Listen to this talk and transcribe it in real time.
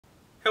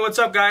Hey, what's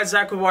up guys,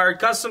 Zach with Wired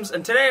Customs,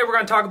 and today we're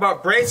going to talk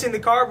about bracing the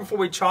car before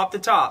we chop the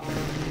top.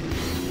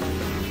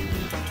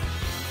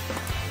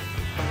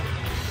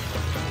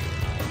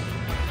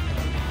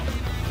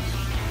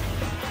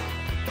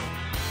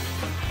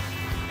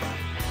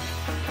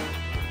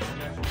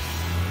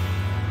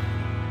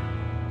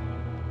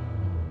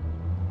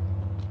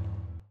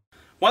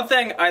 One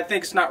thing I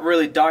think is not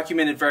really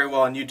documented very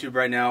well on YouTube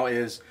right now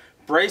is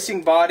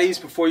bracing bodies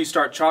before you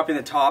start chopping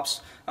the tops.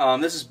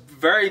 This is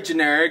very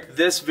generic.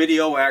 This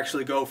video will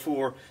actually go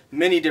for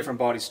many different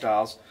body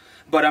styles,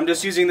 but I'm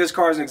just using this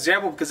car as an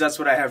example because that's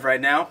what I have right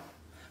now.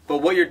 But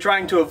what you're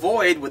trying to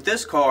avoid with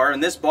this car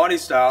and this body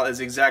style is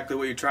exactly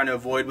what you're trying to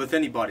avoid with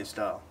any body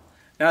style.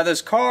 Now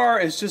this car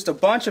is just a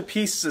bunch of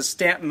pieces of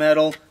stamped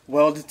metal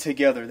welded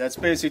together. That's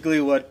basically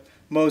what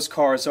most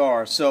cars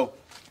are. So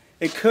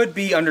it could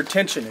be under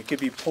tension. It could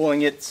be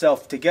pulling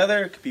itself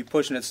together. It could be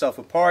pushing itself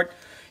apart.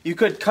 You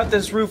could cut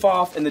this roof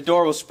off and the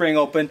door will spring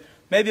open.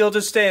 Maybe it'll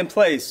just stay in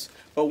place.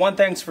 But one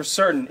thing's for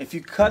certain. If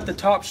you cut the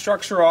top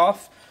structure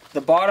off, the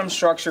bottom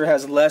structure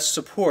has less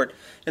support.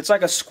 It's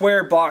like a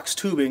square box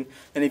tubing.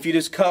 And if you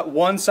just cut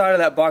one side of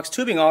that box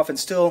tubing off and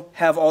still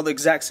have all the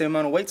exact same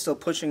amount of weight still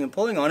pushing and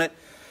pulling on it,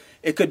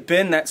 it could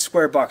bend that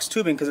square box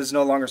tubing because it's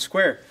no longer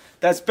square.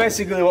 That's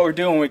basically what we're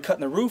doing when we're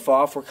cutting the roof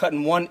off. We're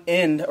cutting one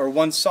end or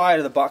one side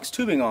of the box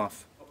tubing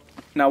off.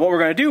 Now what we're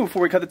going to do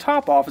before we cut the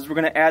top off is we're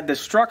going to add the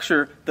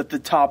structure that the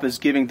top is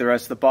giving the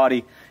rest of the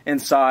body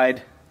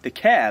inside the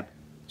cab.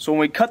 So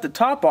when we cut the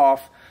top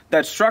off,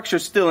 that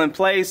structure's still in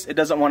place. It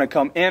doesn't want to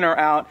come in or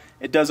out.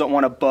 It doesn't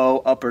want to bow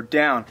up or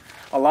down.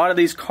 A lot of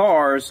these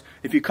cars,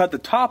 if you cut the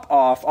top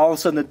off, all of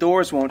a sudden the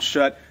doors won't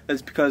shut.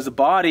 That's because the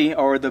body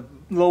or the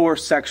lower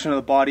section of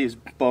the body is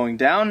bowing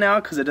down now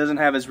because it doesn't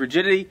have its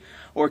rigidity,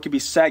 or it could be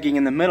sagging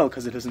in the middle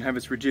because it doesn't have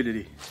its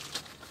rigidity.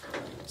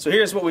 So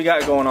here's what we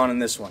got going on in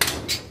this one.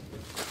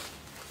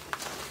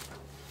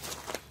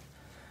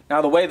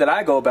 Now the way that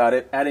I go about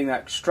it, adding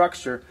that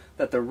structure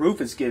that the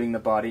roof is giving the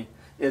body,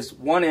 is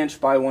 1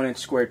 inch by 1 inch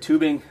square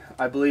tubing.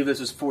 I believe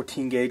this is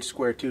 14 gauge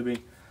square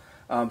tubing.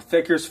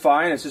 Thicker is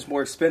fine, it's just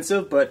more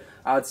expensive, but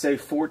I would say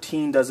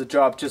 14 does the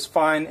job just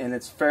fine and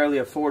it's fairly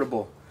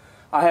affordable.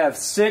 I have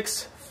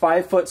 6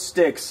 5-foot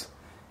sticks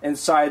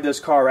inside this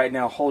car right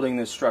now holding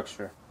this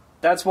structure.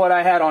 That's what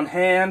I had on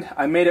hand.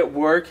 I made it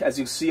work. As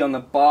you see on the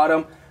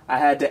bottom, I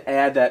had to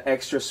add that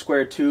extra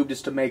square tube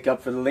just to make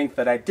up for the length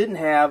that I didn't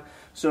have.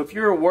 So if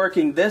you're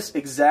working this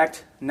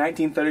exact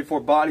 1934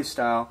 body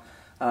style,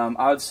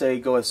 I would say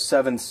go with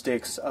 7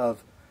 sticks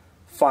of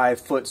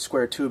 5-foot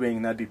square tubing,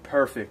 and that'd be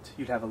perfect.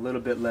 You'd have a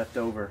little bit left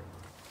over.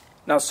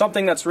 Now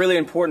something that's really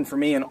important for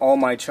me in all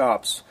my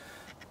chops,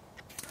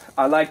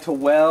 I like to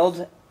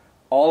weld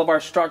all of our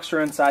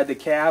structure inside the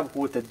cab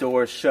with the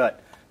doors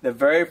shut. The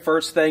very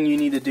first thing you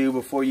need to do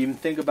before you even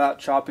think about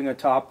chopping a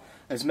top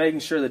is making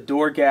sure the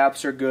door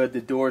gaps are good,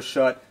 the door's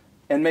shut,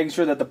 and making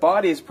sure that the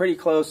body is pretty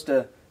close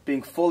to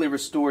being fully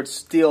restored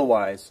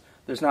steel-wise.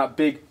 There's not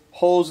big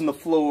holes in the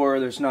floor,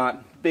 there's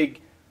not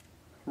big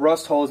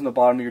rust holes in the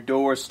bottom of your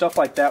doors. Stuff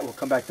like that will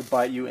come back to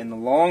bite you in the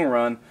long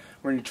run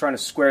when you're trying to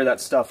square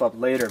that stuff up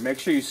later. Make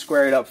sure you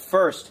square it up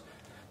first.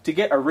 To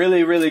get a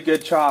really, really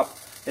good chop,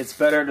 it's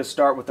better to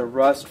start with a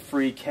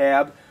rust-free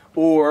cab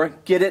or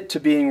get it to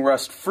being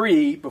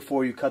rust-free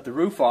before you cut the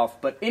roof off.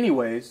 But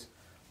anyways,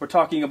 we're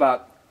talking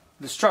about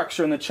the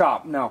structure and the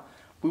chop. Now,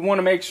 we want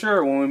to make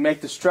sure when we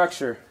make the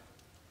structure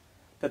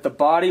that the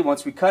body,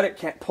 once we cut it,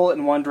 can't pull it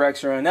in one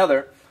direction or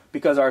another,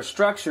 because our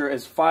structure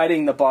is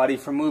fighting the body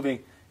from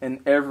moving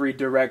in every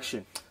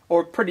direction,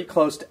 or pretty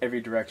close to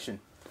every direction.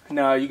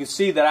 Now you can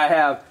see that I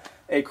have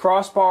a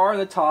crossbar on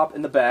the top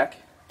and the back,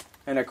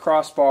 and a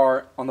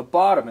crossbar on the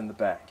bottom and the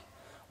back.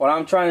 What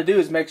I'm trying to do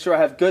is make sure I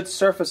have good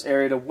surface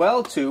area to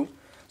weld to,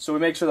 so we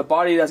make sure the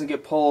body doesn't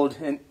get pulled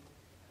in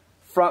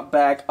front,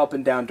 back, up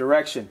and down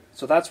direction.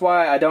 So that's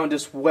why I don't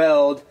just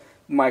weld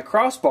my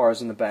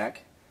crossbars in the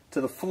back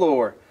to the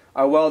floor.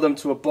 I weld them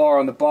to a bar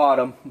on the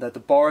bottom that the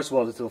bar is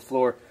welded to the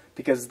floor,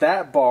 because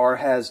that bar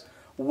has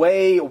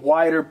way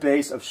wider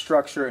base of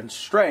structure and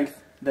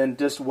strength than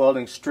just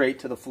welding straight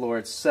to the floor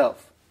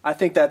itself. I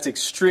think that's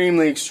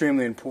extremely,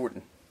 extremely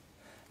important.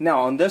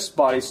 Now on this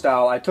body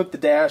style, I took the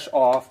dash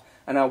off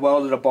and I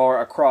welded a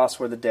bar across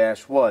where the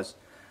dash was.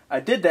 I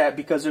did that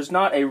because there's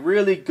not a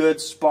really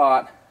good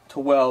spot to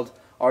weld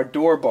our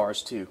door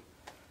bars to.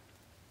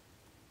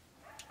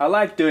 I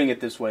like doing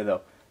it this way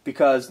though,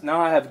 because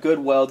now I have good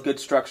weld, good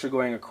structure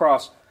going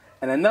across.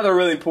 And another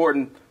really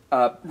important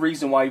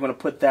reason why you want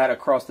to put that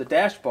across the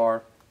dash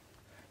bar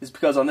is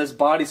because on this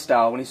body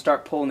style, when you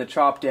start pulling the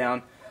chop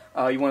down,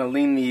 you want to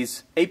lean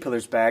these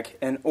A-pillars back.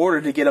 In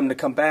order to get them to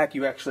come back,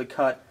 you actually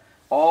cut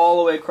all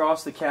the way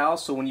across the cowl,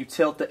 so when you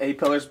tilt the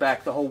A-pillars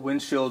back, the whole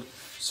windshield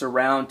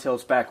surround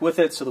tilts back with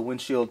it, so the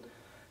windshield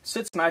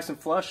sits nice and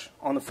flush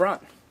on the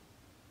front.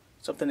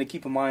 Something to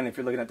keep in mind if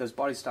you're looking at this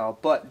body style.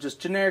 But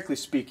just generically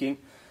speaking,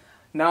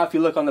 now if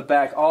you look on the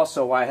back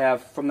also, I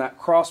have from that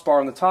crossbar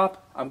on the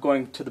top, I'm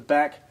going to the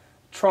back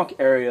trunk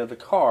area of the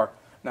car.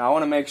 Now I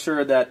want to make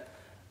sure that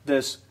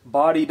this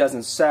body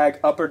doesn't sag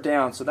up or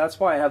down. So that's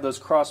why I have those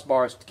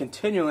crossbars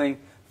continuing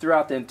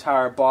throughout the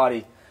entire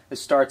body. It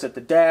starts at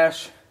the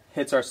dash,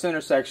 hits our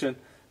center section,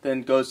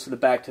 then goes to the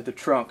back to the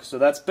trunk. So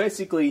that's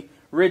basically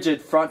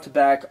rigid front to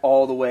back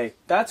all the way.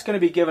 That's going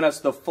to be giving us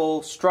the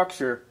full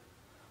structure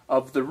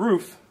of the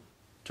roof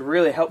to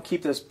really help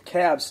keep this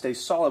cab stay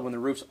solid when the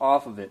roof's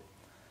off of it.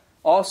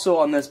 Also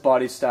on this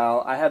body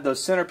style, I have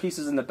those center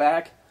pieces in the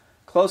back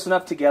close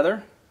enough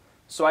together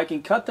so I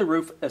can cut the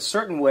roof a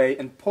certain way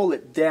and pull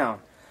it down.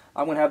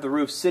 I'm going to have the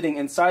roof sitting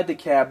inside the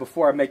cab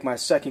before I make my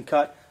second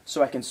cut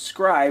so I can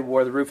scribe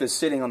where the roof is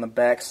sitting on the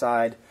back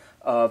side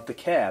of the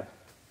cab.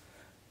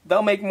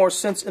 That'll make more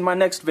sense in my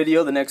next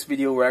video. The next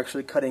video we're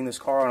actually cutting this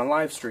car on a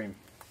live stream.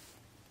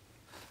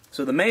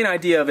 So the main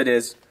idea of it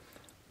is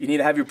you need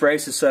to have your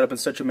braces set up in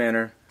such a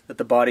manner that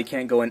the body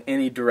can't go in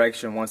any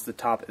direction once the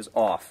top is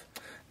off.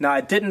 Now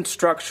I didn't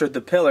structure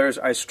the pillars,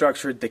 I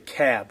structured the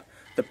cab.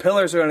 The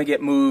pillars are going to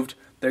get moved,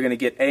 they're going to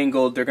get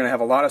angled, they're going to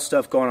have a lot of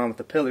stuff going on with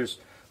the pillars,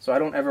 so I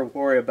don't ever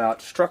worry about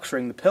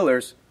structuring the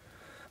pillars.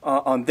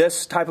 On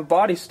this type of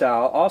body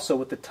style, also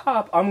with the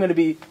top, I'm going to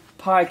be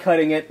pie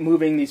cutting it,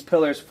 moving these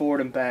pillars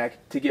forward and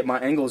back to get my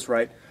angles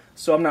right,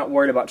 so I'm not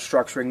worried about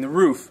structuring the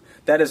roof.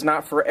 That is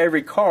not for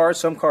every car.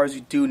 Some cars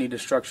you do need to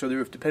structure the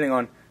roof depending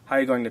on how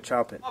you're going to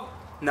chop it.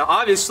 Now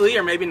obviously,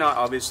 or maybe not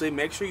obviously,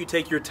 make sure you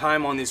take your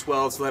time on these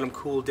welds, let them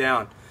cool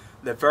down.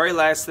 The very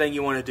last thing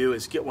you want to do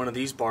is get one of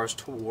these bars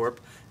to warp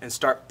and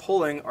start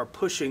pulling or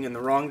pushing in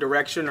the wrong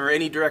direction or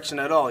any direction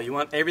at all. You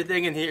want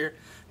everything in here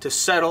to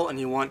settle, and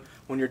you want,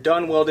 when you're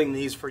done welding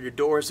these, for your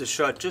doors to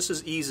shut just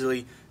as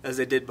easily as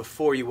they did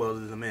before you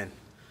welded them in.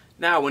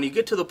 Now when you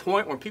get to the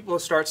point where people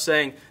start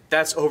saying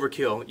that's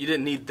overkill, you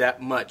didn't need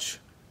that much,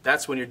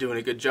 that's when you're doing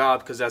a good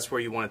job, because that's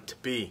where you want it to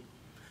be.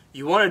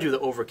 You want to do the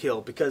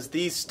overkill because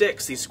these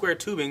sticks, these square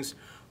tubings,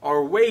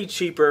 are way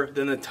cheaper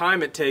than the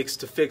time it takes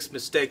to fix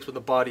mistakes with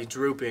the body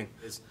drooping.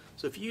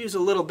 So if you use a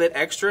little bit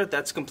extra,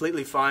 that's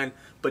completely fine,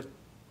 but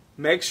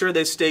make sure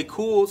they stay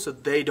cool so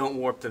they don't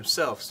warp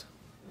themselves.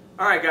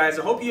 Alright guys,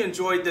 I hope you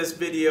enjoyed this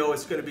video.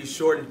 It's going to be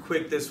short and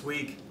quick this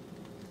week.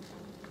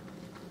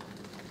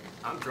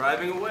 I'm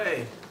driving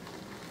away.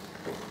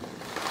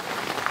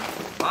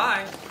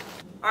 Bye.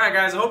 Alright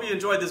guys, I hope you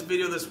enjoyed this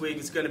video this week.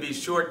 It's going to be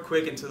short,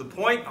 quick, and to the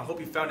point. I hope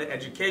you found it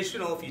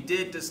educational. If you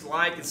did, just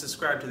like and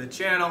subscribe to the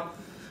channel.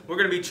 We're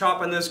going to be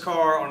chopping this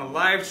car on a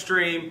live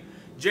stream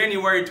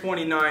January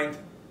 29th,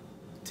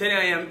 10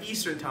 a.m.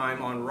 Eastern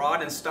Time on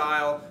Rod and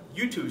Style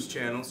YouTube's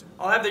channels.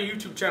 I'll have their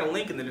YouTube channel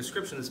link in the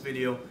description of this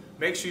video.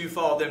 Make sure you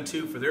follow them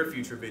too for their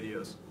future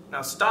videos.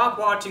 Now stop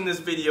watching this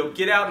video,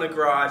 get out in the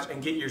garage,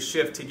 and get your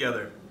shift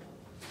together.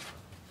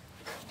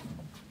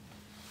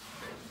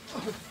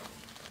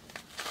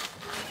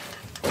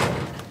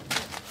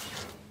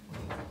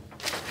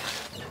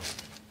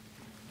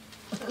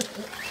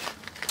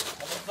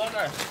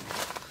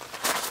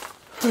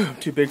 I'm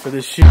too big for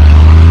this shit.